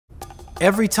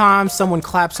Every time someone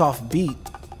claps off beat,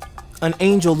 an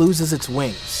angel loses its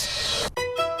wings.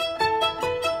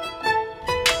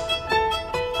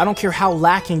 I don't care how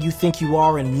lacking you think you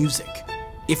are in music.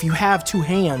 If you have two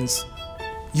hands,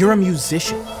 you're a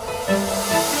musician.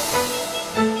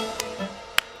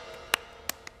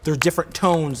 There's different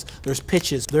tones, there's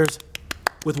pitches, there's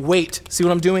with weight. See what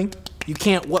I'm doing? You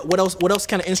can't, what else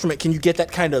kind of instrument can you get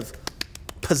that kind of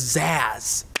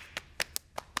pizzazz?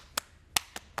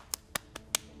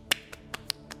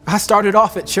 I started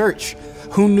off at church.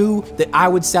 Who knew that I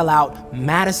would sell out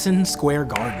Madison Square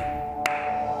Garden?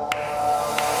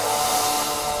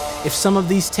 If some of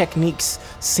these techniques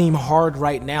seem hard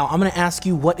right now, I'm gonna ask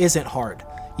you what isn't hard.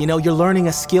 You know, you're learning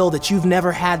a skill that you've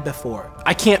never had before.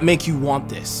 I can't make you want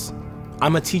this.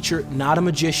 I'm a teacher, not a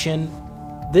magician.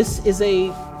 This is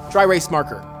a dry erase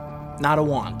marker, not a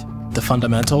wand. The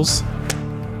fundamentals,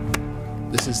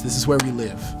 this is where we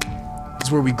live. This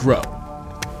is where we grow.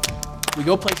 We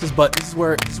go places, but this is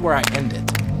where I end it.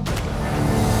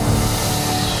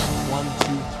 1,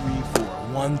 2, 3, 4.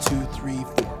 1, 2, 3, 4.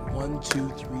 1, 2,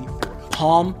 3, 4.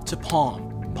 Palm to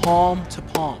palm. Palm to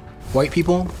palm. White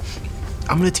people,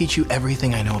 I'm gonna teach you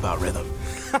everything I know about rhythm.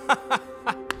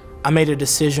 I made a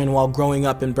decision while growing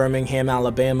up in Birmingham,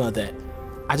 Alabama that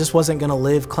I just wasn't gonna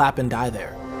live, clap, and die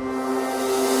there.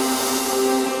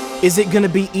 Is it gonna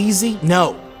be easy?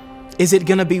 No. Is it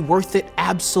gonna be worth it?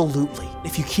 Absolutely.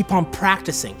 If you keep on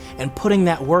practicing and putting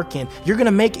that work in, you're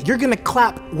gonna make it. You're gonna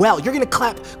clap well. You're gonna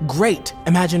clap great.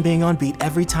 Imagine being on beat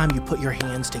every time you put your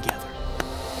hands together.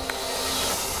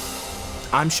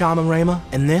 I'm Shama Mrema,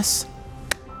 and this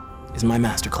is my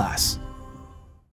masterclass.